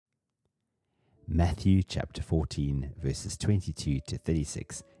Matthew chapter 14, verses 22 to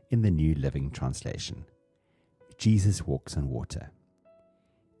 36 in the New Living Translation. Jesus walks on water.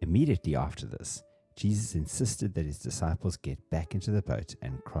 Immediately after this, Jesus insisted that his disciples get back into the boat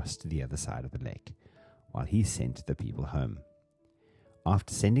and cross to the other side of the lake, while he sent the people home.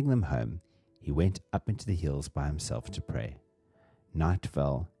 After sending them home, he went up into the hills by himself to pray. Night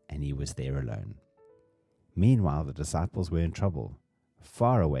fell, and he was there alone. Meanwhile, the disciples were in trouble,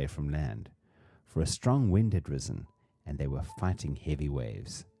 far away from land, for a strong wind had risen, and they were fighting heavy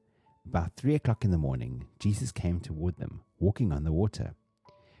waves. About 3 o'clock in the morning, Jesus came toward them, walking on the water.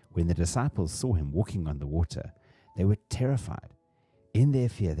 When the disciples saw him walking on the water, they were terrified. In their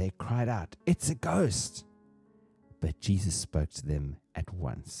fear, they cried out, "It's a ghost!" But Jesus spoke to them at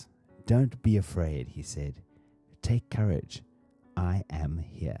once. "Don't be afraid," he said. "Take courage. I am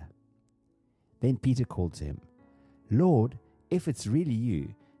here." Then Peter called to him, "Lord, if it's really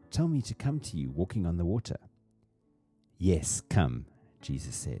you, tell me to come to you walking on the water." "Yes, come,"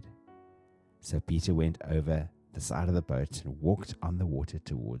 Jesus said. So Peter went over the side of the boat and walked on the water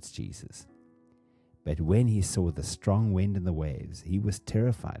towards Jesus. But when he saw the strong wind and the waves, he was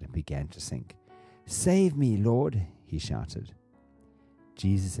terrified and began to sink. "Save me, Lord," he shouted.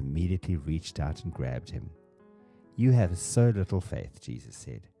 Jesus immediately reached out and grabbed him. "You have so little faith," Jesus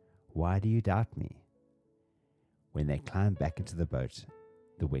said. "Why do you doubt me?" When they climbed back into the boat,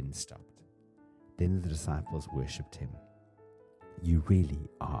 the wind stopped. Then the disciples worshipped him. "You really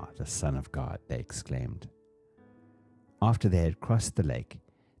are the Son of God," they exclaimed. After they had crossed the lake,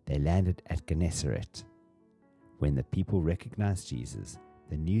 they landed at Gennesaret. When the people recognized Jesus,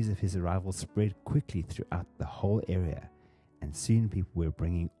 the news of his arrival spread quickly throughout the whole area, and soon people were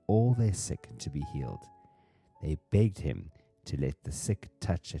bringing all their sick to be healed. They begged him to let the sick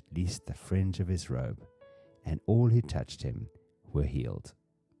touch at least the fringe of his robe, and all who touched him were healed.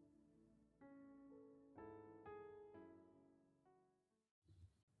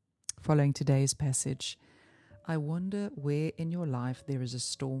 Following today's passage, I wonder where in your life there is a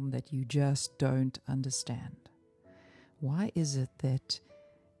storm that you just don't understand. Why is it that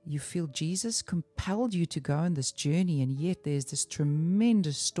you feel Jesus compelled you to go on this journey, and yet there's this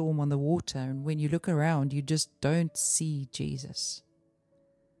tremendous storm on the water, and when you look around, you just don't see Jesus?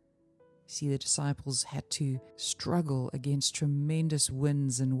 See, the disciples had to struggle against tremendous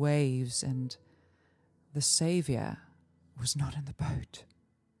winds and waves, and the Savior was not in the boat.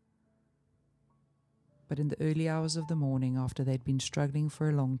 But in the early hours of the morning, after they'd been struggling for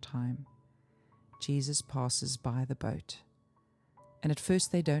a long time, Jesus passes by the boat. And at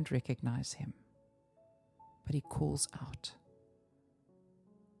first they don't recognize him, but he calls out.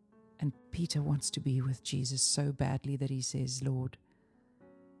 And Peter wants to be with Jesus so badly that he says, "Lord,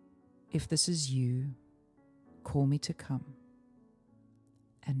 if this is you, call me to come."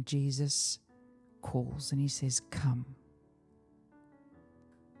 And Jesus calls and he says, "Come."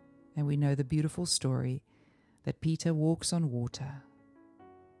 And we know the beautiful story that Peter walks on water.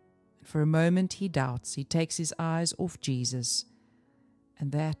 And for a moment he doubts, he takes his eyes off Jesus,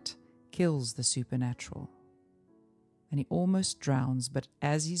 and that kills the supernatural. And he almost drowns, but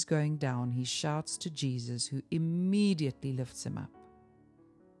as he's going down, he shouts to Jesus, who immediately lifts him up.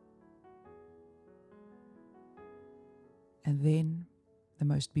 And then the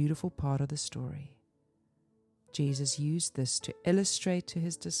most beautiful part of the story. Jesus used this to illustrate to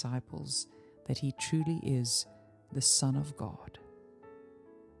his disciples that he truly is the Son of God.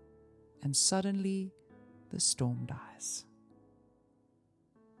 And suddenly the storm dies.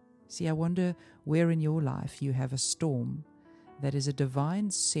 See, I wonder where in your life you have a storm that is a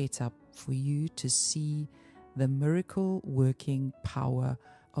divine setup for you to see the miracle working power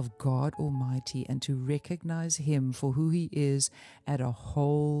of God Almighty and to recognize him for who he is at a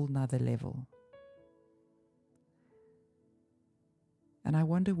whole nother level. And I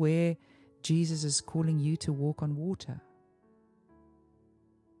wonder where Jesus is calling you to walk on water.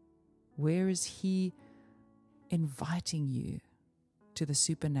 Where is he inviting you to the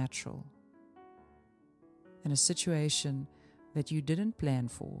supernatural in a situation that you didn't plan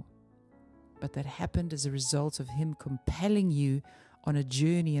for, but that happened as a result of him compelling you on a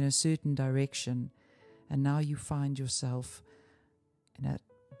journey in a certain direction, and now you find yourself in a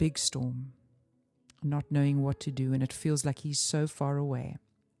big storm, not knowing what to do, and it feels like he's so far away.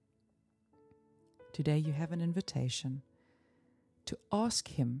 Today you have an invitation to ask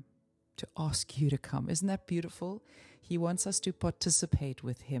him to ask you to come. Isn't that beautiful? He wants us to participate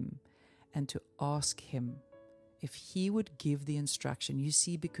with him and to ask him if he would give the instruction. You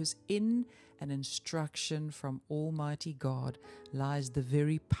see, because in an instruction from Almighty God lies the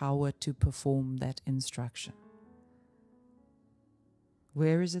very power to perform that instruction.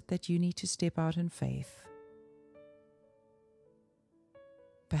 Where is it that you need to step out in faith?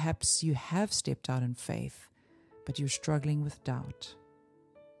 Perhaps you have stepped out in faith, but you're struggling with doubt.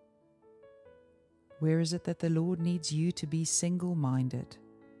 Where is it that the Lord needs you to be single-minded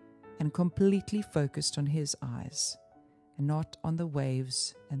and completely focused on His eyes and not on the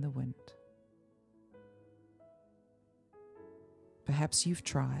waves and the wind? Perhaps you've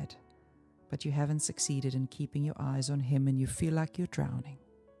tried, but you haven't succeeded in keeping your eyes on Him and you feel like you're drowning.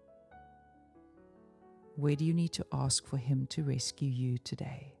 Where do you need to ask for Him to rescue you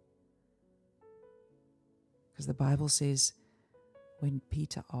today? Because the Bible says when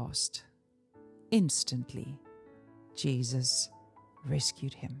Peter asked, instantly Jesus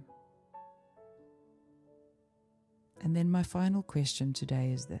rescued him. And then my final question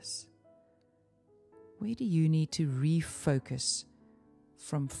today is this: where do you need to refocus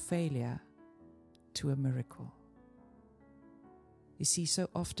from failure to a miracle? You see, so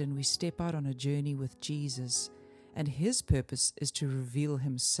often we step out on a journey with Jesus, and His purpose is to reveal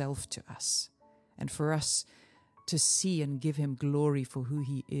Himself to us, and for us to see and give Him glory for who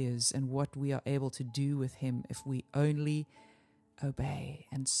He is and what we are able to do with Him if we only obey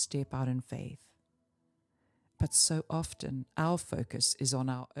and step out in faith. But so often our focus is on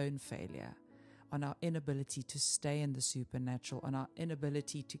our own failure, on our inability to stay in the supernatural, on our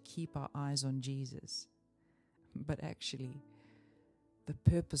inability to keep our eyes on Jesus. But actually, the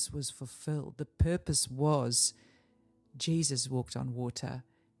purpose was fulfilled. The purpose was Jesus walked on water,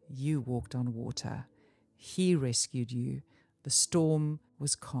 you walked on water. He rescued you. The storm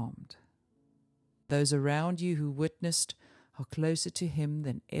was calmed. Those around you who witnessed are closer to Him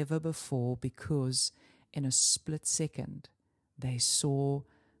than ever before because in a split second they saw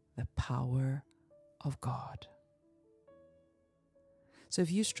the power of God. So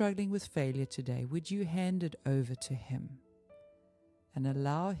if you're struggling with failure today, would you hand it over to Him and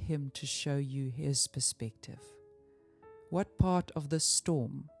allow Him to show you His perspective? What part of the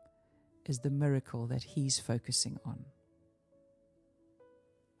storm is the miracle that He's focusing on?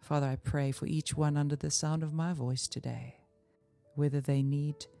 Father, I pray for each one under the sound of my voice today, whether they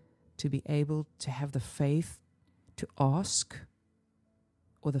need to be able to have the faith to ask,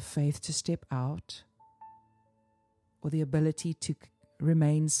 or the faith to step out, or the ability to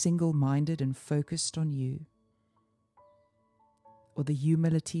remain single-minded and focused on You, or the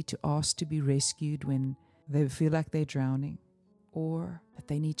humility to ask to be rescued when they feel like they're drowning, or that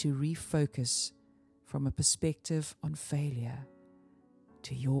they need to refocus from a perspective on failure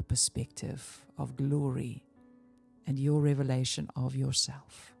to Your perspective of glory and Your revelation of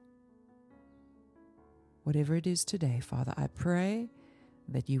Yourself. Whatever it is today, Father, I pray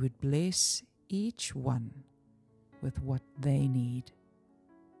that You would bless each one with what they need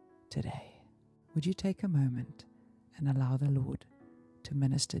today. Would you take a moment and allow the Lord to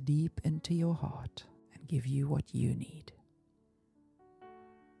minister deep into your heart and give you what you need?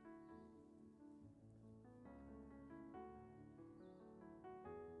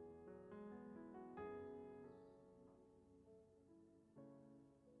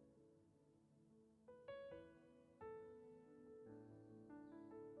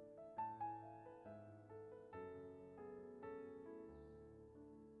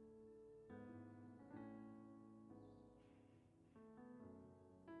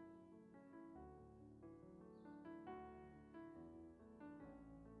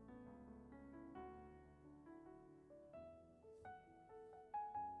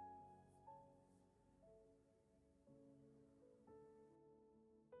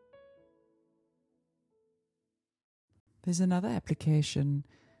 There's another application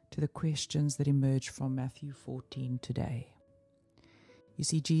to the questions that emerge from Matthew 14 today. You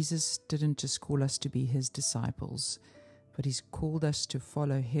see, Jesus didn't just call us to be His disciples, but He's called us to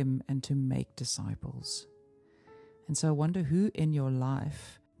follow Him and to make disciples. And so I wonder who in your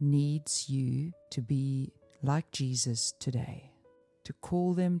life needs you to be like Jesus today, to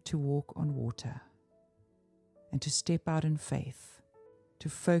call them to walk on water and to step out in faith, to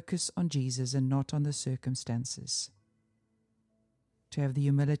focus on Jesus and not on the circumstances, to have the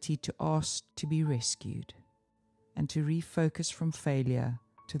humility to ask to be rescued, and to refocus from failure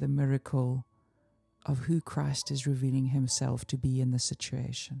to the miracle of who Christ is revealing Himself to be in the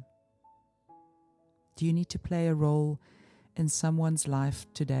situation. Do you need to play a role in someone's life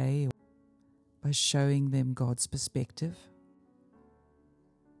today by showing them God's perspective?